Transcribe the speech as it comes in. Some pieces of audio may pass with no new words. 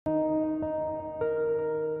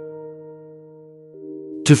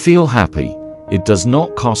To feel happy, it does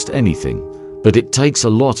not cost anything, but it takes a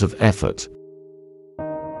lot of effort.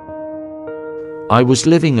 I was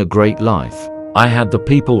living a great life. I had the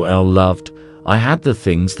people I loved. I had the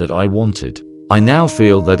things that I wanted. I now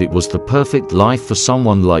feel that it was the perfect life for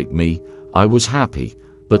someone like me. I was happy,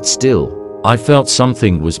 but still, I felt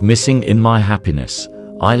something was missing in my happiness.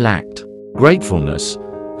 I lacked gratefulness.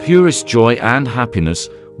 Purest joy and happiness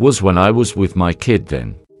was when I was with my kid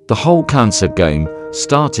then. The whole cancer game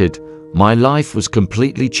started. My life was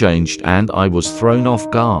completely changed and I was thrown off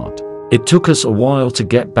guard. It took us a while to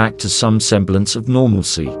get back to some semblance of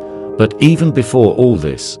normalcy. But even before all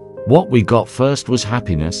this, what we got first was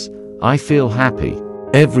happiness. I feel happy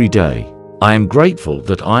every day. I am grateful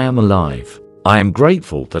that I am alive. I am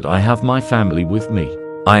grateful that I have my family with me.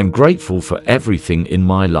 I am grateful for everything in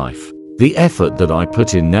my life. The effort that I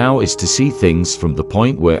put in now is to see things from the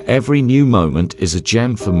point where every new moment is a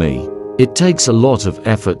gem for me. It takes a lot of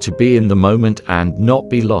effort to be in the moment and not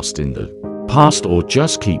be lost in the past or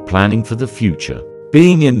just keep planning for the future.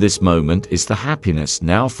 Being in this moment is the happiness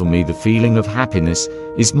now for me. The feeling of happiness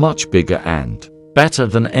is much bigger and better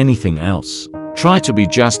than anything else. Try to be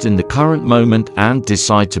just in the current moment and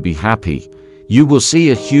decide to be happy. You will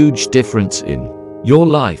see a huge difference in your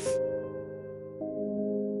life.